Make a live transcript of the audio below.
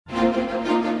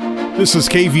This is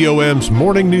KVOM's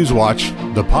Morning News Watch,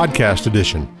 the podcast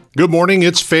edition. Good morning.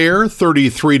 It's fair,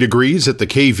 33 degrees at the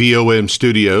KVOM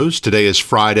studios. Today is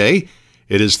Friday.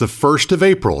 It is the 1st of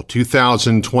April,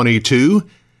 2022.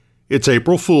 It's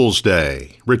April Fool's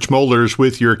Day. Rich Mollers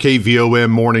with your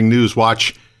KVOM Morning News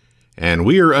Watch. And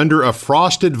we are under a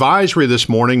frost advisory this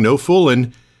morning. No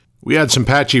fooling. We had some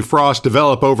patchy frost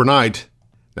develop overnight.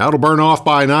 Now it'll burn off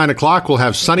by 9 o'clock. We'll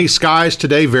have sunny skies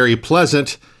today, very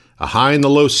pleasant. A high in the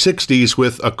low 60s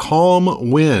with a calm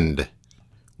wind.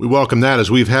 We welcome that as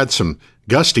we've had some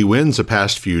gusty winds the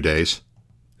past few days.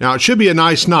 Now, it should be a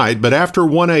nice night, but after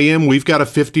 1 a.m., we've got a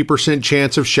 50%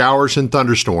 chance of showers and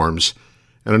thunderstorms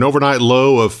and an overnight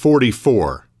low of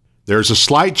 44. There's a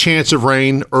slight chance of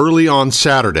rain early on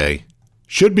Saturday.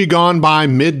 Should be gone by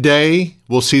midday.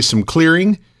 We'll see some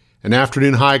clearing, an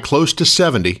afternoon high close to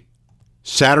 70.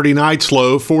 Saturday night's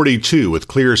low 42 with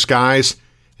clear skies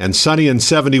and sunny and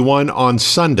 71 on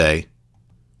Sunday,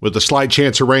 with a slight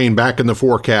chance of rain back in the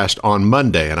forecast on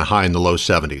Monday and a high in the low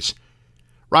 70s.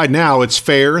 Right now, it's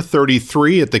fair,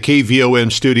 33 at the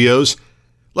KVOM studios.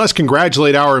 Let's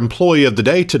congratulate our employee of the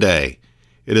day today.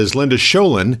 It is Linda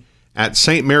Sholin at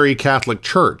St. Mary Catholic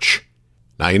Church.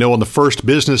 Now, you know, on the first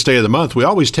business day of the month, we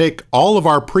always take all of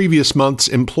our previous month's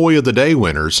Employee of the Day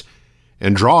winners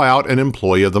and draw out an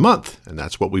Employee of the Month. And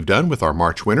that's what we've done with our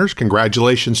March winners.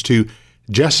 Congratulations to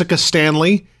Jessica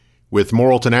Stanley with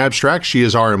Morrilton Abstract. She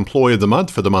is our Employee of the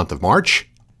Month for the month of March.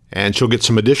 And she'll get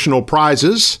some additional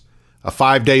prizes. A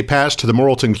 5-day pass to the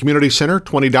Morrilton Community Center,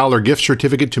 $20 gift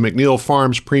certificate to McNeil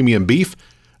Farms Premium Beef,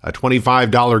 a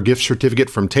 $25 gift certificate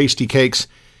from Tasty Cakes,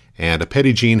 and a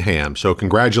Petit Jean ham. So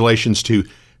congratulations to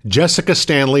Jessica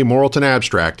Stanley, Morrilton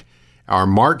Abstract, our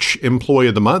March Employee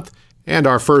of the Month, and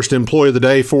our first Employee of the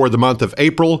Day for the month of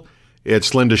April.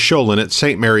 It's Linda Sholin at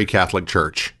St. Mary Catholic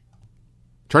Church.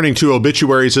 Turning to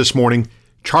obituaries this morning,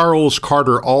 Charles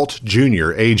Carter Alt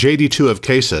Jr., age 82 of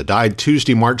Casa, died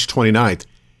Tuesday, March 29th.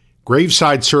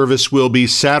 Graveside service will be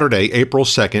Saturday, April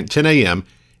 2nd, 10 a.m.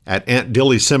 at Aunt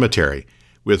Dilly Cemetery,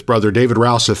 with Brother David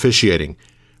Rouse officiating.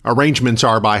 Arrangements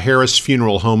are by Harris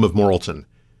Funeral Home of Morrilton.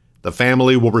 The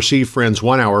family will receive friends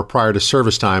 1 hour prior to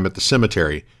service time at the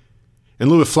cemetery. In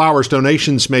lieu of flowers,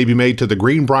 donations may be made to the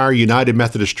Greenbrier United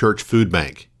Methodist Church Food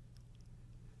Bank.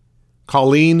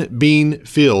 Colleen Bean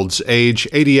Fields, age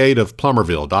 88 of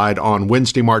Plumerville, died on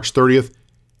Wednesday, March 30th.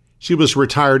 She was a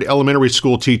retired elementary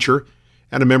school teacher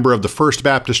and a member of the First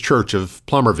Baptist Church of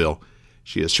Plumerville.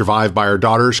 She is survived by her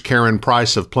daughters, Karen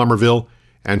Price of Plumerville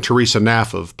and Teresa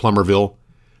Naff of Plumerville,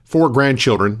 4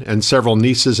 grandchildren, and several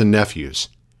nieces and nephews.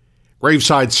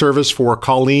 Graveside service for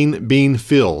Colleen Bean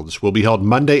Fields will be held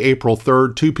Monday, April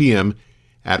 3rd, 2 p.m.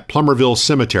 at Plumerville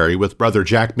Cemetery with Brother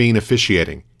Jack Bean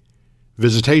officiating.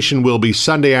 Visitation will be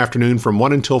Sunday afternoon from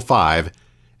 1 until 5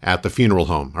 at the funeral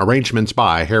home. Arrangements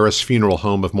by Harris Funeral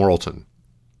Home of Morrilton.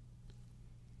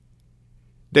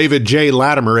 David J.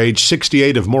 Latimer, age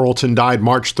 68 of Morrilton, died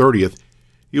March 30th.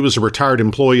 He was a retired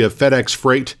employee of FedEx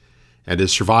Freight and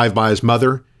is survived by his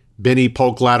mother, Benny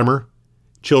Polk Latimer,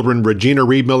 children Regina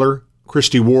Reedmiller,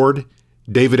 Christy Ward,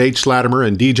 David H. Latimer,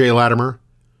 and DJ Latimer,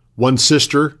 1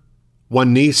 sister,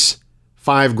 1 niece,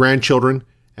 5 grandchildren,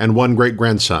 and 1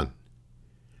 great-grandson.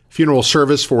 Funeral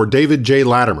service for David J.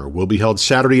 Latimer will be held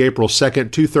Saturday, April 2nd,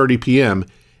 2:30 p.m.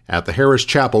 at the Harris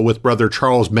Chapel with Brother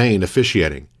Charles Main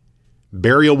officiating.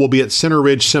 Burial will be at Center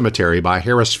Ridge Cemetery by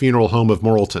Harris Funeral Home of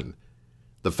Morrilton.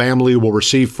 The family will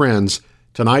receive friends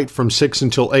tonight from 6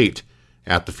 until 8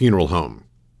 at the funeral home.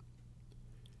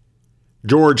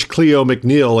 George Cleo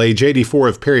McNeil, age 84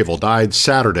 of Perryville, died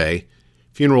Saturday.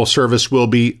 Funeral service will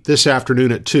be this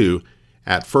afternoon at 2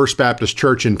 at First Baptist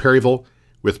Church in Perryville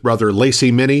with Brother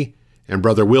Lacey Minnie and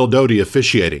Brother Will Doty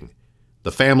officiating.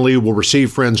 The family will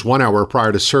receive friends 1 hour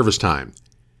prior to service time.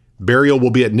 Burial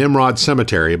will be at Nimrod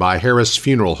Cemetery by Harris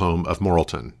Funeral Home of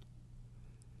Morrilton.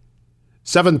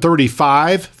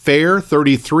 7:35, fair,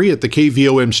 33 at the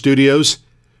KVOM studios.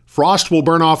 Frost will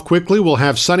burn off quickly. We'll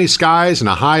have sunny skies and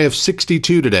a high of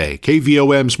 62 today.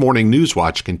 KVOM's Morning News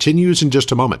Watch continues in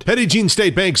just a moment. Petit Jean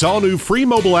State Bank's all-new free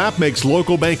mobile app makes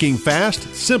local banking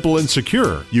fast, simple, and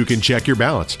secure. You can check your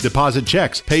balance, deposit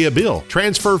checks, pay a bill,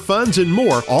 transfer funds, and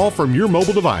more, all from your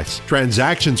mobile device.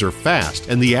 Transactions are fast,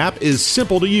 and the app is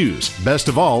simple to use. Best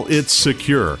of all, it's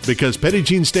secure, because Petit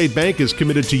Jean State Bank is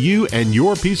committed to you and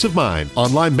your peace of mind.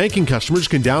 Online banking customers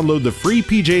can download the free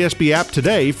PJSB app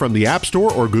today from the App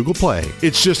Store or Google Play.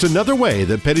 It's just another way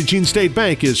that Petit Jean State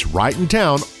Bank is right in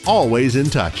town, always in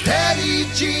touch. Petit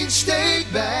Jean State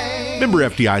Bank. Member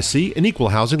FDIC, an equal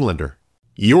housing lender.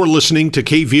 You're listening to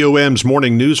KVOM's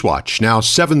Morning News Watch, now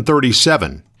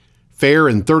 7:37. Fair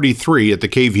and 33 at the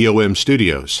KVOM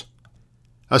studios.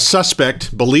 A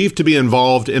suspect believed to be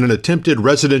involved in an attempted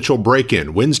residential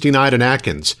break-in Wednesday night in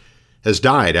Atkins has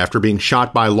died after being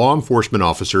shot by law enforcement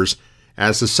officers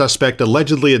as the suspect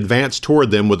allegedly advanced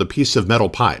toward them with a piece of metal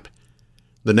pipe.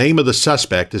 The name of the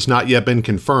suspect has not yet been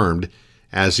confirmed,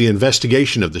 as the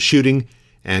investigation of the shooting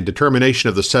and determination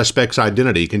of the suspect's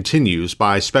identity continues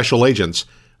by special agents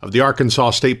of the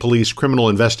Arkansas State Police Criminal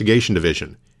Investigation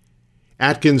Division.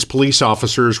 Atkins police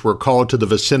officers were called to the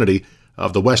vicinity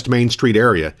of the West Main Street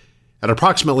area at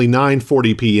approximately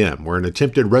 9:40 p.m., where an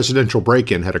attempted residential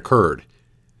break-in had occurred.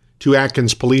 2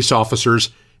 Atkins police officers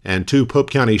and 2 Pope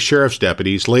County Sheriff's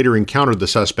deputies later encountered the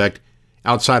suspect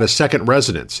outside a second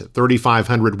residence at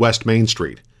 3500 West Main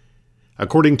Street.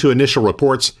 According to initial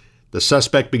reports, the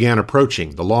suspect began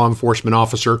approaching the law enforcement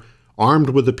officer armed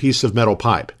with a piece of metal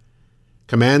pipe.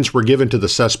 Commands were given to the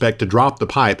suspect to drop the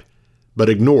pipe, but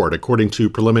ignored, according to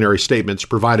preliminary statements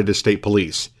provided to state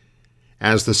police.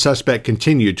 As the suspect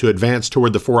continued to advance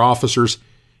toward the 4 officers,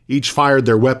 each fired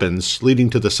their weapons,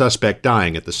 leading to the suspect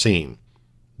dying at the scene.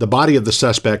 The body of the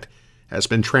suspect has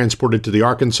been transported to the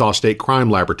Arkansas State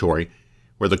Crime Laboratory,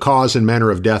 where the cause and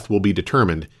manner of death will be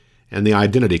determined and the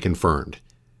identity confirmed.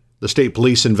 The state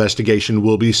police investigation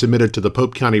will be submitted to the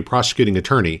Pope County prosecuting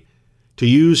attorney to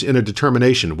use in a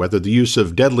determination whether the use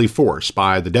of deadly force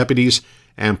by the deputies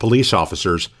and police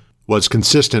officers was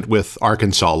consistent with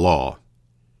Arkansas law.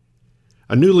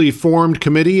 A newly formed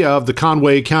committee of the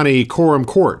Conway County Quorum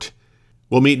Court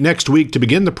will meet next week to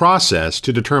begin the process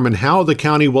to determine how the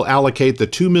county will allocate the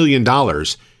 $2 million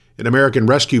in American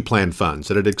Rescue Plan funds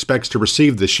that it expects to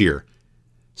receive this year.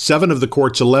 7 of the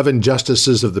court's 11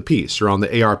 justices of the peace are on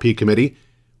the ARP committee,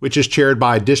 which is chaired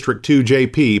by District 2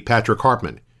 JP Patrick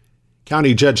Hartman.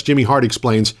 County Judge Jimmy Hart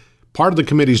explains part of the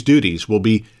committee's duties will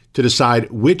be to decide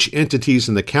which entities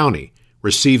in the county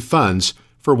receive funds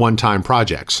for one-time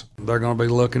projects. They're going to be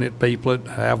looking at people that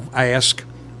have asked,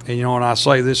 and and I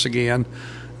say this again,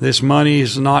 this money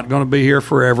is not going to be here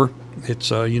forever. It's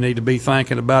you need to be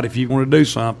thinking about if you want to do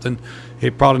something,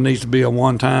 it probably needs to be a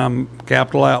one-time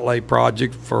capital outlay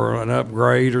project for an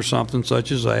upgrade or something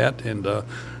such as that. And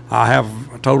I have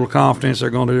total confidence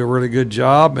they're going to do a really good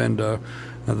job, and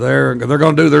they're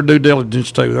going to do their due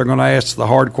diligence too. They're going to ask the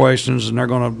hard questions, and they're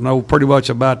going to know pretty much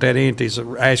about that entities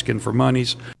asking for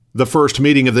monies. The first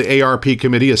meeting of the ARP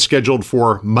committee is scheduled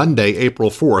for Monday, April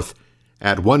 4th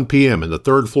at 1 p.m. in the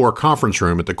 3rd floor conference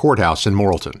room at the courthouse in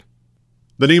Morrilton.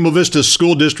 The Nemo Vista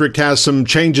School District has some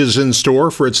changes in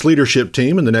store for its leadership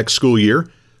team in the next school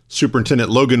year. Superintendent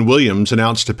Logan Williams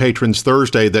announced to patrons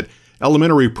Thursday that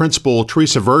elementary principal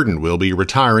Teresa Verdon will be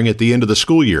retiring at the end of the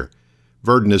school year.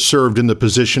 Verdon has served in the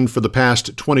position for the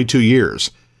past 22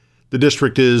 years. The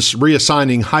district is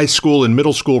reassigning high school and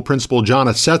middle school principal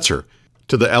Jonna Setzer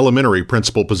to the elementary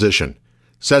principal position.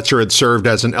 Setzer had served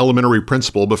as an elementary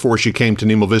principal before she came to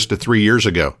Nemo Vista 3 years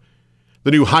ago.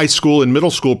 The new high school and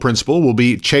middle school principal will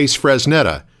be Chase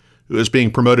Fresnetta, who is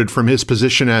being promoted from his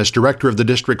position as director of the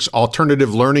district's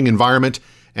alternative learning environment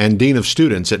and dean of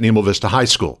students at Nemo Vista High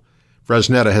School.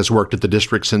 Fresnetta has worked at the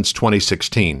district since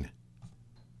 2016.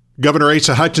 Governor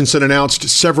Asa Hutchinson announced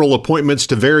several appointments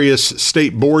to various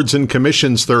state boards and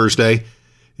commissions Thursday.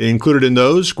 Included in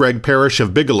those, Greg Parrish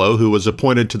of Bigelow, who was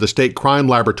appointed to the State Crime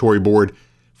Laboratory Board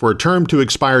for a term to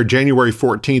expire January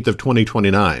 14th of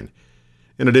 2029.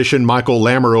 In addition, Michael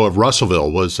Lamoureux of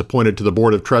Russellville was appointed to the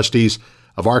Board of Trustees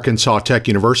of Arkansas Tech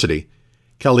University.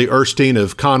 Kelly Erstein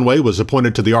of Conway was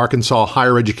appointed to the Arkansas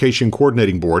Higher Education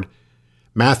Coordinating Board.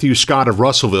 Matthew Scott of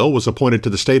Russellville was appointed to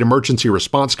the State Emergency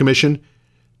Response Commission.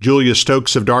 Julia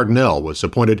Stokes of Dardanelle was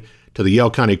appointed to the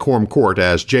Yale County Quorum Court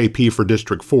as JP for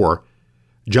District 4.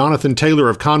 Jonathan Taylor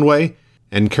of Conway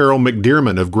and Carol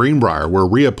McDearman of Greenbrier were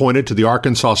reappointed to the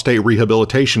Arkansas State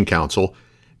Rehabilitation Council.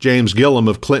 James Gillum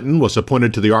of Clinton was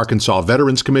appointed to the Arkansas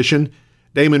Veterans Commission.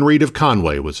 Damon Reed of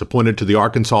Conway was appointed to the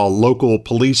Arkansas Local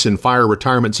Police and Fire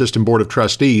Retirement System Board of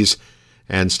Trustees,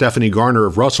 and Stephanie Garner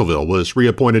of Russellville was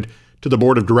reappointed to the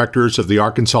Board of Directors of the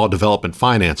Arkansas Development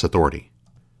Finance Authority.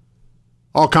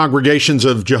 All congregations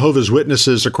of Jehovah's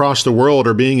Witnesses across the world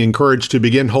are being encouraged to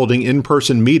begin holding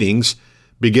in-person meetings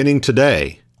beginning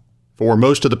today. For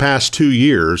most of the past 2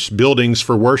 years, buildings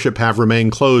for worship have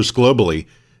remained closed globally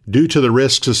due to the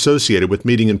risks associated with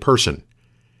meeting in person.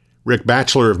 Rick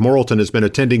Batchelor of Morrilton has been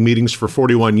attending meetings for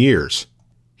 41 years.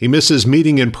 He misses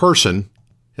meeting in person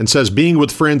and says being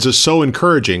with friends is so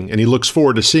encouraging, and he looks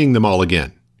forward to seeing them all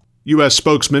again. U.S.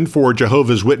 spokesman for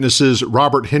Jehovah's Witnesses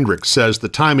Robert Hendricks says the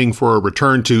timing for a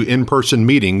return to in-person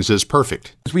meetings is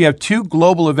perfect. We have 2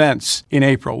 global events in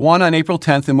April. One on April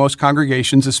 10th in most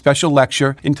congregations, a special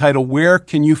lecture entitled Where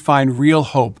Can You Find Real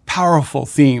Hope? powerful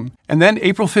theme. And then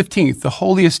April 15th, the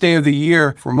holiest day of the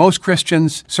year for most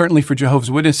Christians, certainly for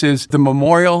Jehovah's Witnesses, the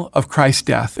memorial of Christ's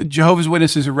death. Jehovah's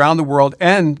Witnesses around the world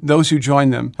and those who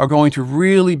join them are going to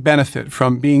really benefit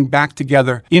from being back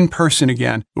together in person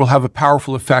again. It will have a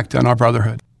powerful effect on our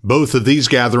brotherhood. Both of these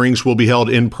gatherings will be held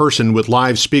in person with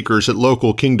live speakers at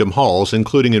local Kingdom halls,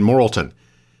 including in Morrilton.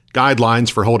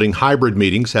 Guidelines for holding hybrid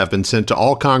meetings have been sent to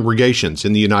all congregations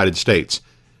in the United States.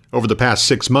 Over the past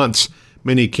 6 months,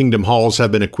 many Kingdom halls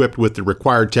have been equipped with the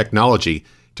required technology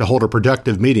to hold a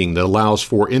productive meeting that allows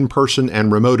for in-person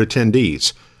and remote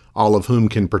attendees, all of whom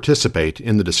can participate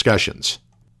in the discussions.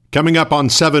 Coming up on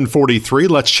 7:43,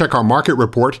 let's check our market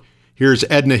report. Here's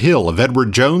Edna Hill of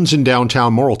Edward Jones in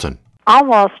downtown Morrilton. On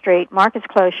Wall Street, markets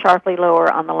closed sharply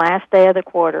lower on the last day of the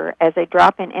quarter as a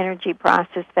drop in energy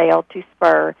prices failed to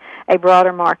spur a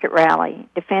broader market rally.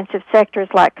 Defensive sectors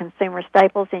like consumer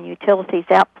staples and utilities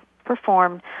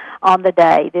outperformed on the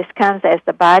day. This comes as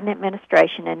the Biden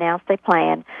administration announced a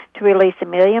plan to release 1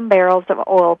 million barrels of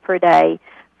oil per day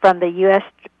from the U.S.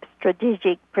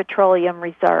 Strategic Petroleum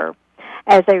Reserve.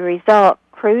 As a result,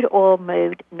 crude oil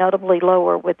moved notably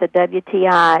lower, with the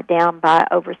WTI down by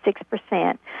over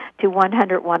 6% to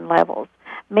 101 levels.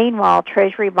 Meanwhile,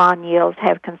 Treasury bond yields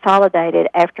have consolidated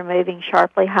after moving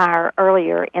sharply higher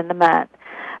earlier in the month.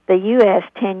 The U.S.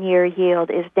 10-year yield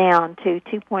is down to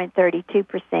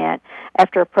 2.32%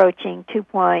 after approaching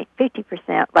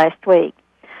 2.50% last week.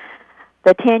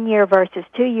 The 10-year versus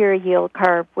 2-year yield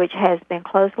curve, which has been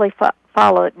closely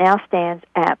followed, now stands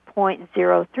at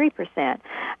 0.03%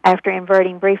 after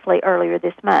inverting briefly earlier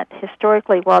this month.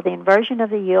 Historically, while the inversion of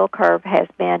the yield curve has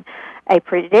been a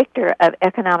predictor of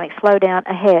economic slowdown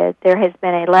ahead, there has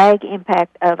been a lag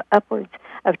impact of upwards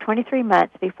of 23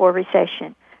 months before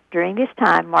recession. During this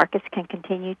time, markets can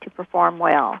continue to perform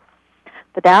well.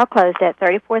 The Dow closed at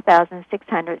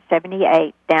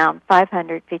 34,678, down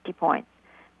 550 points.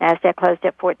 NASDAQ closed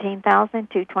at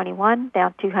 14,221,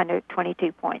 down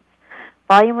 222 points.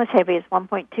 Volume was heavy as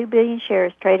 1.2 billion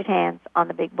shares traded hands on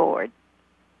the big board.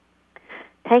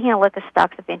 Taking a look at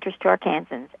stocks of interest to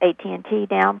Arkansans, AT&T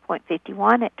down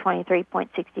 0.51 at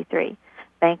 23.63.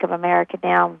 Bank of America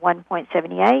down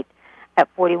 1.78 at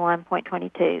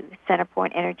 41.22.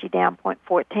 CenterPoint Energy down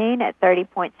 0.14 at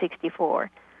 30.64.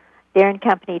 Deere &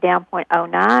 Company down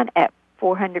 0.09 at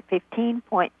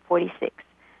 415.46.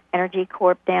 Energy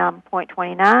Corp down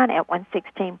 0.29 at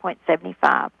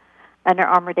 116.75. Under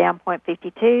Armour down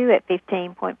 0.52 at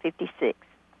 15.56.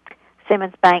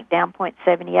 Simmons Bank down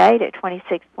 0.78 at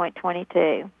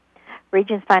 26.22.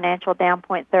 Regions Financial down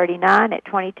 0.39 at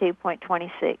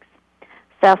 22.26.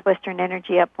 Southwestern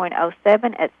Energy up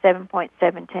 0.07 at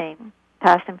 7.17.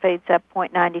 Tyson Foods up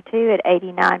 0.92 at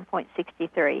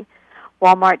 89.63.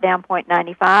 Walmart down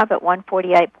 0.95 at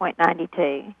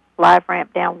 148.92.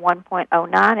 LiveRamp down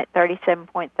 1.09 at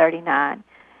 37.39.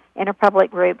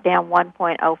 Interpublic Group down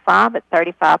 1.05 at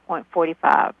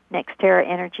 35.45. NextEra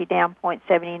Energy down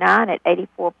 0.79 at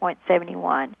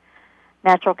 84.71.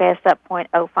 Natural gas up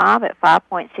 0.05 at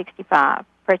 5.65.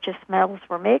 Precious metals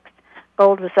were mixed.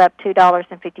 Gold was up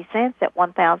 $2.50 at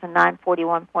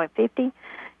 $1,941.50,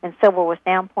 and silver was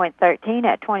down 0.13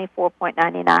 at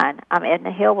 $24.99. I'm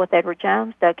Edna Hill with Edward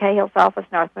Jones, Doug Cahill's office,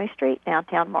 North Moose Street,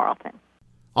 downtown Morrilton.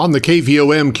 On the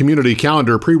KVOM community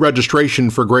calendar, pre-registration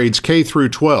for grades K through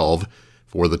 12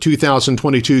 for the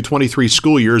 2022-23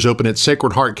 school year is open at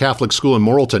Sacred Heart Catholic School in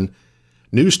Morrilton.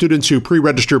 New students who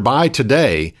pre-register by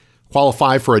today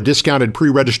qualify for a discounted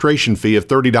pre-registration fee of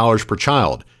 $30 per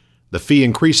child. The fee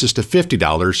increases to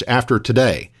 $50 after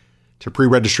today. To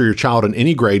pre-register your child in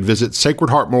any grade, visit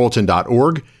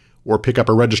sacredheartmorrilton.org or pick up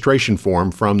a registration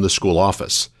form from the school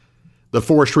office. The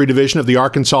Forestry Division of the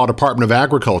Arkansas Department of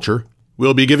Agriculture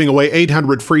will be giving away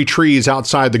 800 free trees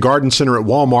outside the Garden Center at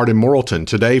Walmart in Morrilton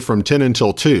today from 10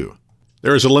 until 2.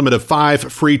 There is a limit of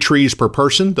 5 free trees per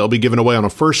person. They'll be given away on a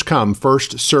first-come,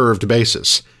 first-served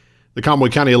basis. The Conway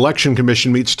County Election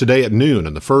Commission meets today at noon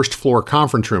in the first-floor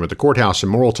conference room at the courthouse in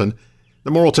Morrilton.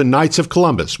 The Morrilton Knights of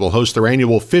Columbus will host their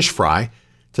annual fish fry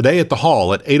today at the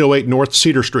hall at 808 North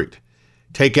Cedar Street.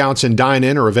 Takeouts and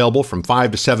dine-in are available from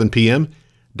 5 to 7 p.m.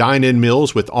 Dine-in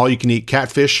meals with all-you-can-eat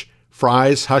catfish,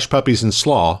 fries, hush puppies, and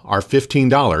slaw are $15,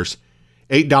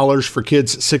 $8 for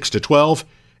kids 6 to 12,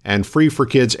 and free for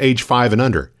kids age 5 and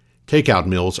under. Takeout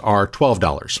meals are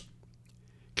 $12.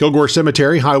 Kilgore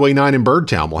Cemetery, Highway 9 in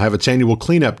Birdtown will have its annual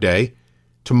cleanup day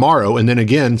tomorrow and then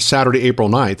again Saturday, April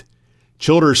 9th.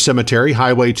 Childers Cemetery,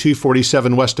 Highway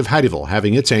 247 west of Hattieville,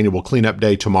 having its annual cleanup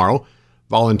day tomorrow.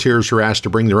 Volunteers are asked to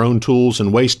bring their own tools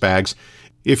and waste bags.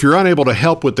 If you're unable to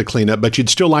help with the cleanup, but you'd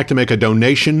still like to make a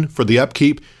donation for the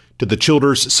upkeep to the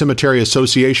Childers Cemetery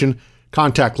Association,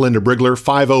 Contact Linda Brigler,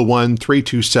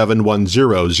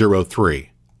 501-327-1003.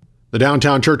 The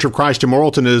Downtown Church of Christ in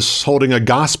Morrilton is holding a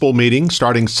gospel meeting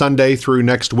starting Sunday through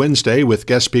next Wednesday with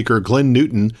guest speaker Glenn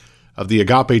Newton of the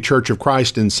Agape Church of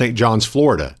Christ in St. John's,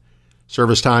 Florida.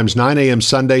 Service times 9 a.m.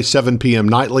 Sunday, 7 p.m.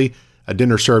 nightly, a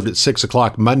dinner served at 6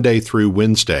 o'clock Monday through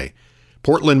Wednesday.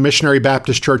 Portland Missionary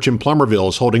Baptist Church in Plumerville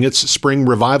is holding its spring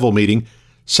revival meeting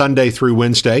Sunday through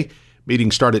Wednesday.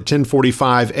 Meetings start at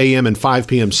 10:45 a.m. and 5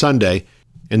 p.m. Sunday,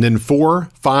 and then 4,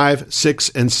 5, 6,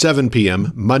 and 7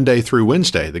 p.m. Monday through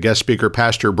Wednesday. The guest speaker,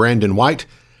 Pastor Brandon White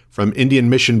from Indian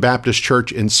Mission Baptist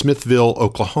Church in Smithville,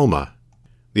 Oklahoma.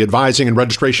 The advising and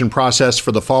registration process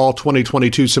for the fall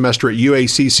 2022 semester at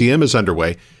UACCM is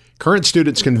underway. Current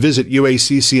students can visit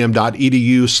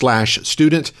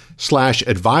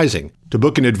uaccm.edu/student/advising to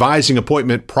book an advising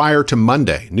appointment prior to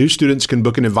Monday. New students can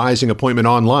book an advising appointment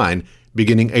online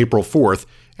beginning April 4th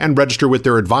and register with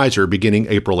their advisor beginning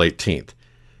April 18th.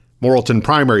 Morrilton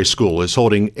Primary School is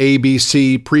holding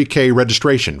ABC Pre-K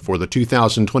registration for the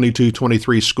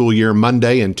 2022-23 school year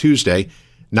Monday and Tuesday,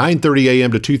 9:30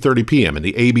 a.m. to 2:30 p.m. in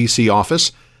the ABC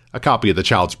office. A copy of the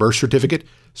child's birth certificate,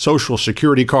 social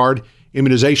security card,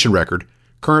 immunization record,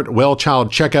 current well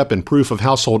child checkup, and proof of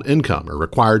household income are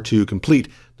required to complete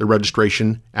the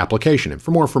registration application. And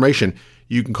for more information,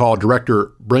 you can call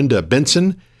Director Brenda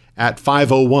Benson at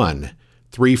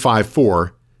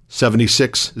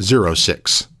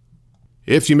 501-354-7606.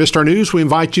 If you missed our news, we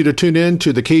invite you to tune in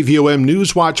to the KVOM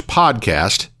Newswatch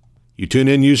podcast. You tune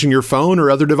in using your phone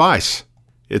or other device.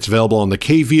 It's available on the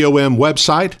KVOM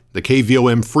website, the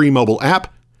KVOM free mobile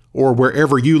app, or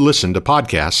wherever you listen to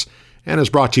podcasts, and is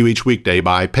brought to you each weekday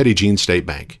by Petit Jean State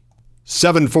Bank.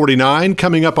 7:49,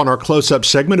 coming up on our close-up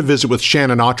segment, a visit with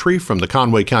Shannon Autry from the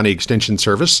Conway County Extension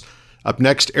Service. Up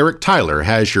next, Eric Tyler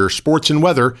has your sports and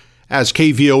weather as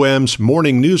KVOM's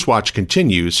Morning News Watch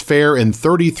continues, fair and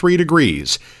 33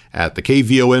 degrees at the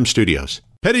KVOM studios.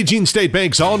 Petit Jean State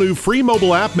Bank's all-new free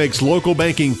mobile app makes local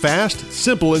banking fast,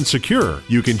 simple, and secure.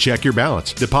 You can check your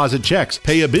balance, deposit checks,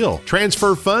 pay a bill,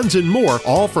 transfer funds, and more,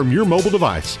 all from your mobile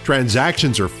device.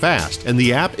 Transactions are fast, and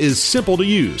the app is simple to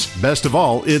use. Best of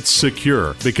all, it's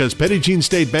secure, because Petit Jean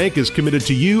State Bank is committed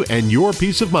to you and your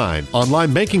peace of mind.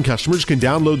 Online banking customers can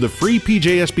download the free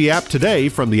PJSB app today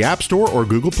from the App Store or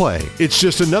Google Play. It's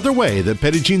just another way that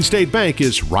Petit Jean State Bank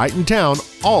is right in town,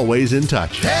 always in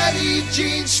touch. Petit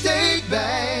Jean State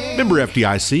Bank. Member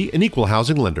FDIC, an equal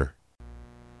housing lender.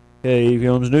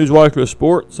 KVOM's Newswatch with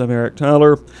sports. I'm Eric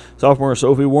Tyler. Sophomore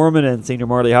Sophie Warman and senior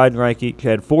Marley Heidenreich each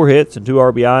had 4 hits and 2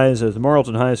 RBIs as the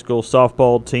Morrilton High School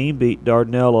softball team beat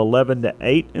Dardanelle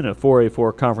 11-8 in a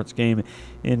 4A4 conference game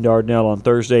in Dardanelle on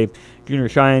Thursday. Junior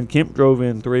Cheyenne Kemp drove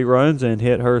in 3 runs and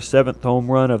hit her 7th home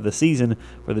run of the season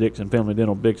for the Dixon Family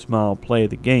Dental Big Smile play of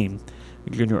the game.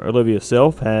 Junior Olivia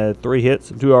Self had 3 hits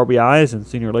and 2 RBIs, and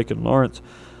senior Lakin Lawrence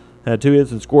had 2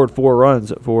 hits and scored 4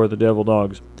 runs for the Devil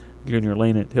Dogs. Junior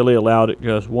Lena Tilly allowed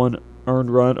just 1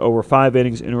 earned run over 5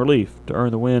 innings in relief to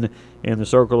earn the win in the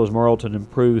circle as Morrilton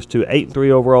improves to 8-3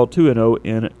 overall, 2-0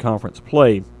 in conference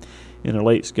play. In a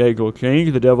late schedule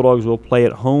change, the Devil Dogs will play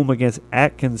at home against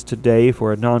Atkins today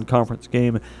for a non-conference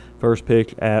game, first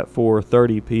pitch at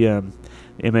 4:30 p.m.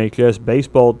 The MHS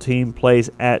baseball team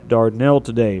plays at Dardanelle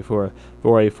today for a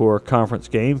 4A4 conference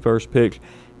game, first pitch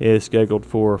is scheduled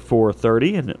for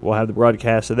 4:30, and we'll have the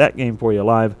broadcast of that game for you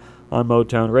live on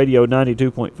Motown Radio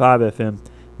 92.5 FM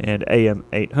and AM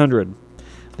 800.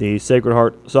 The Sacred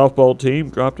Heart softball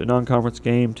team dropped a non-conference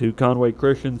game to Conway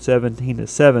Christian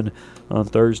 17-7 on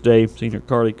Thursday. Senior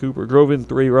Carly Cooper drove in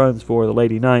 3 runs for the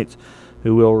Lady Knights,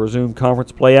 who will resume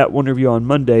conference play at Wonderview on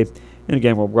Monday, and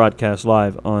again will broadcast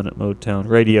live on Motown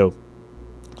Radio.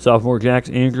 Sophomore Jax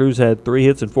Andrews had 3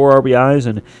 hits and 4 RBIs,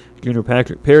 and junior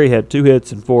Patrick Perry had 2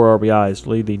 hits and 4 RBIs to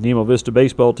lead the Nemo Vista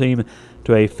baseball team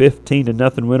to a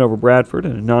 15-0 win over Bradford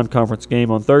in a non-conference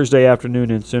game on Thursday afternoon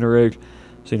in Center Ridge.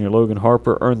 Senior Logan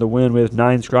Harper earned the win with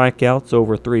 9 strikeouts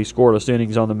over 3 scoreless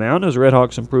innings on the mound as the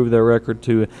Redhawks improved their record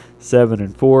to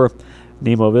 7-4.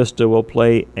 Nemo Vista will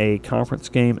play a conference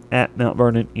game at Mount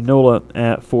Vernon Enola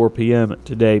at 4 p.m.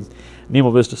 today.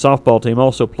 Nemo Vista softball team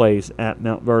also plays at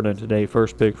Mount Vernon today.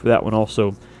 First pick for that one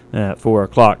also at 4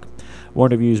 o'clock.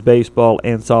 Wonderview's baseball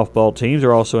and softball teams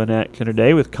are also in action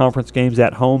today with conference games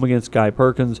at home against Guy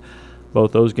Perkins.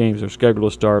 Both those games are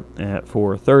scheduled to start at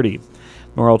 4:30.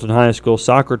 Morrilton High School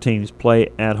soccer teams play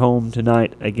at home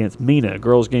tonight against Mena.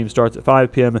 Girls game starts at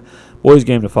 5 p.m. Boys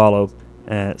game to follow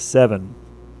at 7.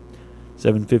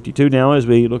 7:52 now as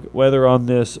we look at weather on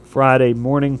this Friday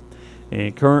morning.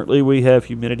 And currently we have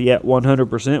humidity at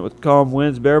 100% with calm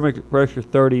winds, barometric pressure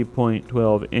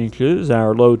 30.12 inches.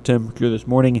 Our low temperature this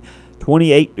morning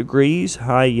 28 degrees.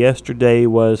 High yesterday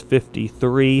was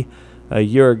 53. A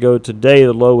year ago today,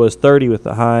 the low was 30 with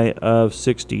a high of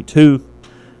 62.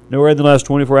 No rain in the last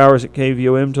 24 hours at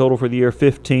KVOM. Total for the year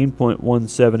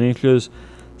 15.17 inches.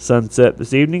 Sunset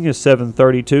this evening is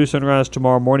 7:32. Sunrise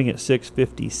tomorrow morning at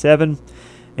 6:57.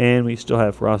 And we still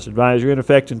have frost advisory in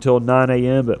effect until 9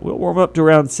 a.m., but we'll warm up to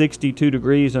around 62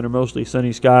 degrees under mostly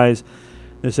sunny skies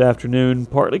this afternoon.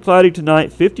 Partly cloudy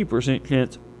tonight, 50%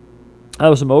 chance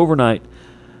of some overnight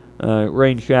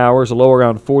rain showers, a low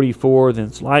around 44,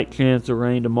 then slight chance of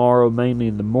rain tomorrow, mainly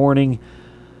in the morning.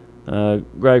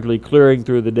 Gradually clearing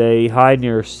through the day, high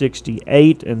near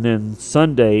 68, and then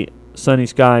Sunday, sunny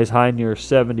skies, high near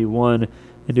 71,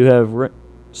 and do have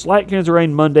slight chance of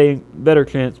rain Monday, better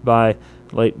chance by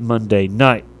late Monday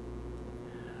night.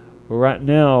 Well, right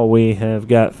now we have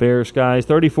got fair skies,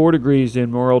 34 degrees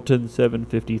in Morrilton,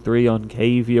 7:53 on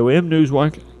KVOM.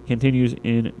 Newswatch continues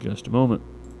in just a moment.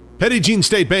 Petit Jean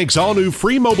State Bank's all-new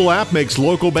free mobile app makes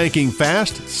local banking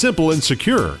fast, simple, and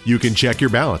secure. You can check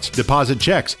your balance, deposit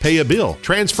checks, pay a bill,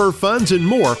 transfer funds, and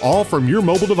more, all from your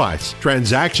mobile device.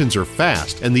 Transactions are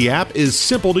fast, and the app is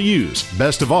simple to use.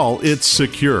 Best of all, it's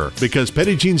secure, because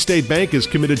Petit Jean State Bank is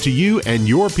committed to you and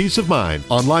your peace of mind.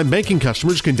 Online banking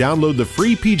customers can download the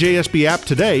free PJSB app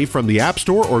today from the App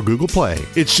Store or Google Play.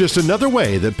 It's just another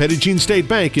way that Petit Jean State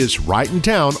Bank is right in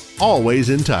town,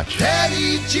 always in touch.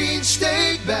 Petit Jean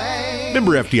State Bank.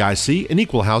 Member FDIC, an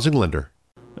equal housing lender.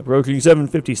 Approaching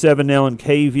 7:57 now in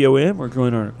KVOM. We're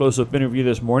joined on a close-up interview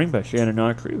this morning by Shannon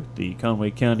Autry with the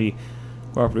Conway County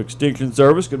Cooperative Extension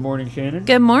Service. Good morning, Shannon.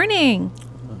 Good morning.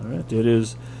 All right. It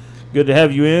is good to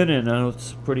have you in, and I know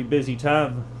it's a pretty busy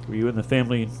time for you in the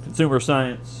family and consumer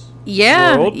science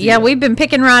world. Yeah, we've been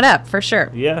picking right up for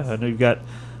sure. Yeah, I know you've got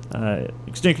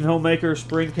Extension Homemaker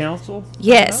Spring Council.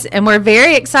 Yes, and we're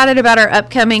very excited about our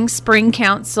upcoming Spring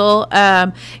Council.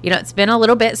 It's been a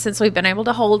little bit since we've been able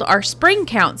to hold our Spring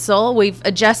Council. We've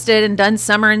adjusted and done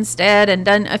summer instead and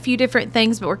done a few different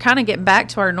things, but we're kind of getting back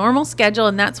to our normal schedule,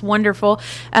 and that's wonderful.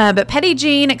 But Petit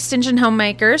Jean Extension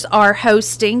Homemakers are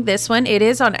hosting this one. It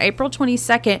is on April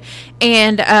 22nd,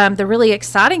 and the really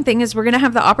exciting thing is we're going to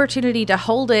have the opportunity to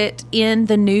hold it in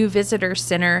the new Visitor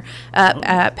Center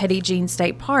at Petit Jean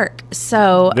State Park.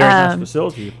 So very nice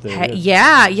facility up there.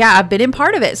 Yeah, I've been in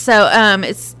part of it. So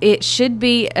it should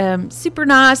be super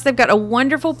nice. They've got a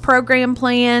wonderful program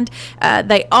planned.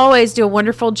 They always do a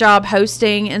wonderful job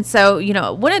hosting. And so,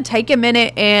 I want to take a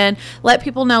minute and let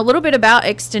people know a little bit about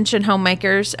Extension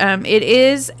Homemakers. It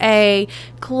is a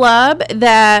club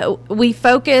that we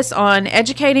focus on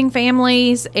educating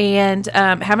families and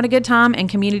having a good time, and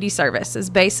community service is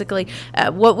basically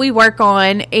what we work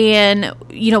on. And,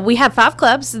 we have 5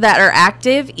 clubs that are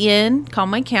active in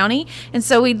Conway County, and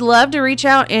so we'd love to reach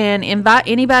out and invite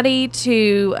anybody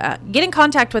to get in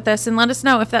contact with us and let us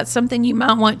know if that's something you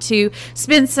might want to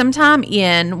spend some time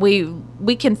in.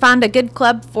 We can find a good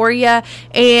club for you,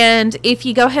 and if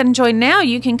you go ahead and join now,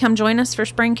 you can come join us for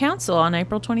Spring Council on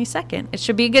April 22nd. It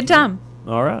should be a good time.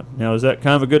 All right. Now, is that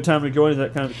kind of a good time to join? Is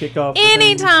that kind of a kickoff?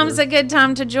 Anytime's a good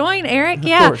time to join, Eric.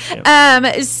 Yeah. Of course,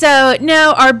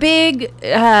 yeah. Our big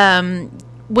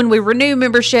when we renew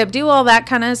membership, do all that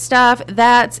kind of stuff,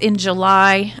 that's in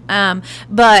July.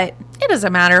 But it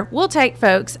doesn't matter. We'll take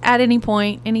folks at any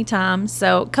point, anytime.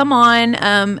 So come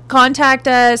on, contact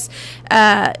us.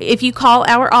 If you call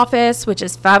our office, which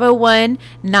is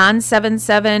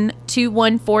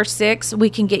 501-977-2146,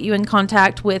 we can get you in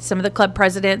contact with some of the club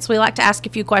presidents. We like to ask a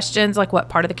few questions, like what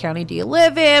part of the county do you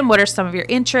live in? What are some of your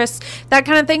interests? That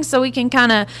kind of thing, so we can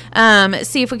kind of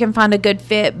see if we can find a good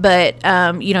fit. But,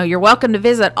 you're welcome to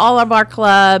visit all of our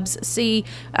clubs, see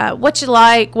what you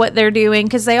like, what they're doing,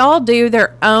 because they all do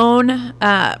their own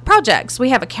projects. We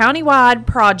have a countywide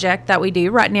project that we do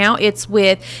right now. It's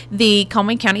with the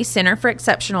Conway County Center for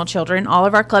Exceptional Children. All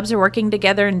of our clubs are working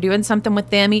together and doing something with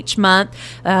them each month.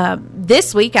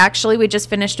 This week, actually, we just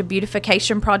finished a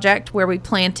beautification project where we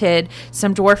planted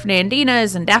some dwarf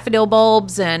nandinas and daffodil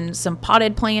bulbs and some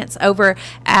potted plants over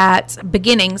at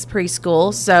Beginnings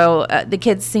Preschool. So the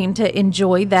kids seem to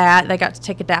enjoy that. They got to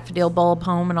take a daffodil bulb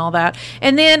home and all that.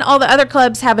 And then all the other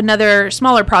clubs have another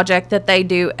smaller project that they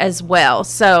do as well.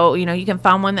 So, you can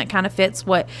find one that kind of fits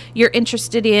what you're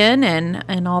interested in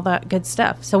and all that good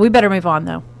stuff. So we better move on,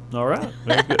 though. All right.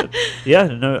 Very good. Yeah.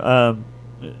 No,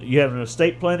 you have an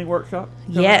estate planning workshop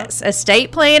coming Yes, up?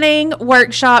 estate planning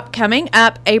workshop coming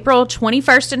up April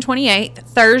 21st and 28th,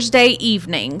 Thursday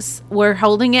evenings. We're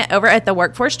holding it over at the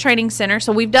Workforce Training Center.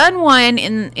 So we've done one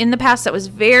in the past that was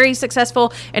very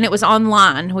successful, and it was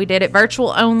online. We did it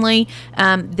virtual only.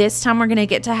 This time we're going to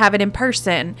get to have it in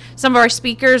person. Some of our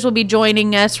speakers will be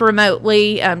joining us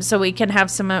remotely, so we can have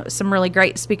some really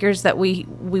great speakers that we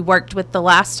worked with the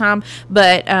last time.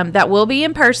 But that will be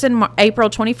in person, April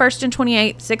 21st and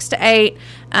 28th. 6 to 8,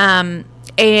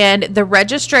 and the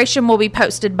registration will be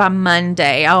posted by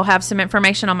Monday. I'll have some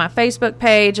information on my Facebook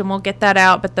page, and we'll get that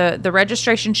out, but the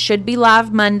registration should be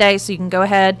live Monday, so you can go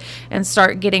ahead and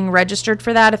start getting registered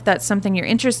for that if that's something you're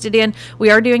interested in. We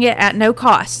are doing it at no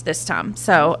cost this time,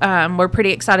 so we're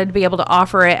pretty excited to be able to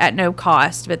offer it at no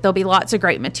cost, but there'll be lots of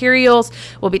great materials.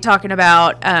 We'll be talking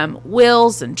about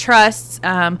wills and trusts.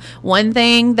 One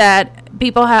thing that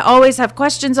people always have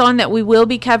questions on that we will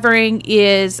be covering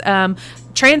is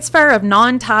transfer of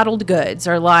non-titled goods,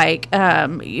 or like,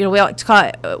 we like to call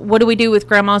it, what do we do with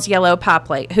grandma's yellow pie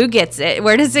plate? Who gets it?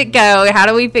 Where does it go? How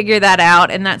do we figure that out?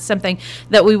 And that's something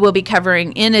that we will be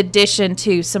covering in addition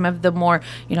to some of the more,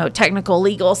 technical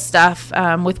legal stuff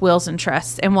with wills and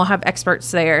trusts. And we'll have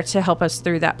experts there to help us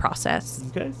through that process.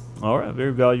 Okay. All right.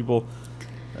 Very valuable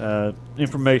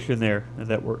information there in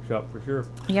that workshop for sure.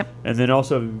 Yep. And then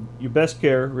also your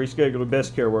rescheduled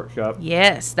best care workshop.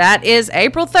 Yes, that is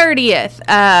April 30th.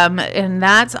 And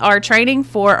that's our training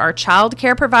for our child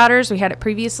care providers. We had it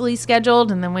previously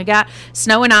scheduled, and then we got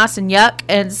snow and ice and yuck.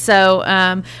 And so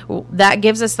that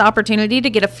gives us the opportunity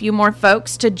to get a few more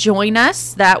folks to join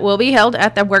us. That will be held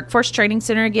at the Workforce Training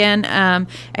Center again,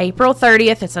 April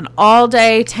 30th. It's an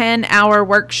all-day, 10-hour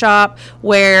workshop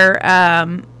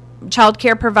where child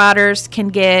care providers can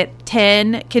get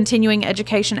 10 continuing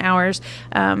education hours,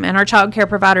 and our child care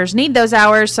providers need those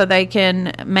hours so they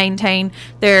can maintain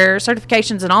their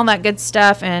certifications and all that good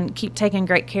stuff and keep taking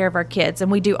great care of our kids.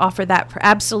 And we do offer that for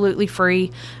absolutely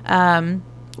free.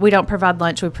 We don't provide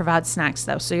lunch. We provide snacks,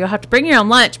 though, so you'll have to bring your own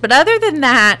lunch. But other than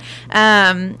that,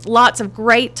 lots of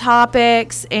great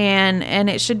topics, and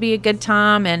it should be a good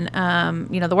time. And,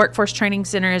 the Workforce Training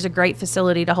Center is a great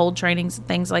facility to hold trainings and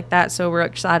things like that, so we're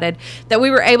excited that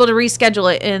we were able to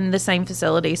reschedule it in the same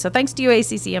facility. So thanks to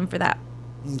UACCM for that.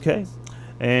 Okay.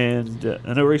 And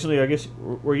I know recently, I guess,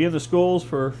 were you in the schools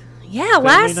for... Yeah,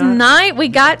 last night we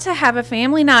got to have a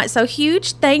family night. So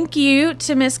huge thank you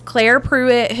to Miss Claire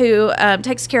Pruitt, who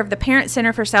takes care of the Parent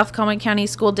Center for South Coleman County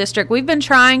School District. We've been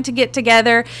trying to get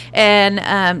together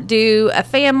and do a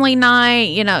family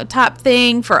night, type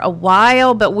thing for a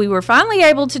while, but we were finally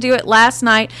able to do it last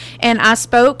night. And I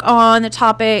spoke on the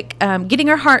topic, getting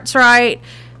our hearts right,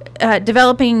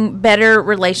 developing better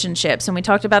relationships, and we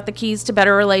talked about the keys to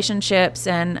better relationships,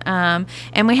 and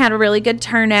we had a really good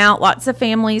turnout. Lots of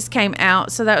families came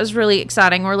out, so that was really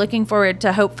exciting. We're looking forward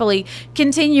to hopefully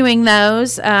continuing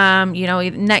those,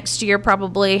 next year,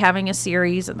 probably having a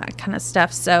series and that kind of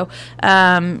stuff. So,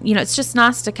 it's just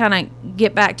nice to kind of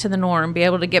get back to the norm, be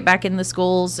able to get back in the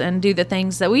schools and do the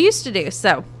things that we used to do.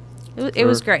 So it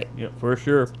was great. Yeah, for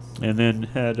sure. And then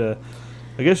had, I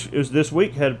guess it was this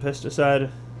week, had a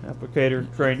pesticide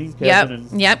applicator training.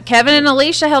 Kevin and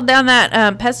Alicia held down that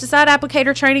pesticide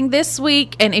applicator training this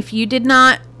week, and if you did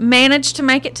not manage to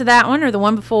make it to that one or the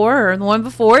one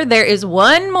before, there is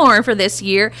one more for this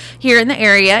year here in the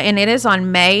area, and it is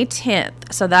on May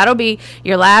 10th. So that'll be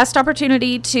your last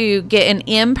opportunity to get an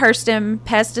in-person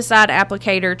pesticide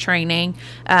applicator training.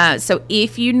 So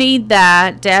if you need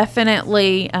that,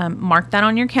 definitely mark that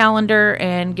on your calendar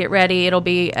and get ready. It'll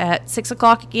be at 6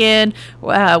 o'clock again,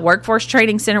 Workforce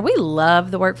Training Center. We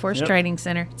love the Workforce Training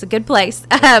Center. It's a good place.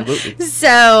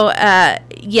 So,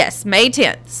 yes, May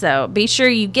 10th. So be sure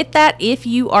you get that if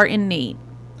you are in need.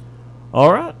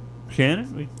 All right.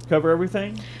 Shannon, we cover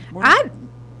everything?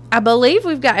 I believe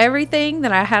we've got everything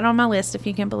that I had on my list, if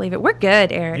you can believe it. We're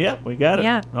good, Eric. Yeah, we got it.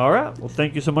 Yeah. All right. Well,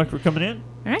 thank you so much for coming in.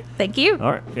 All right. Thank you.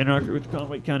 All right. Shannon Archer with the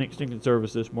Conway County Extension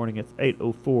Service this morning. It's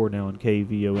 8:04 now on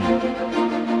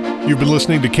KVOM. You've been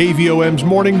listening to KVOM's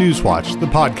Morning News Watch, the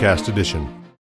podcast edition.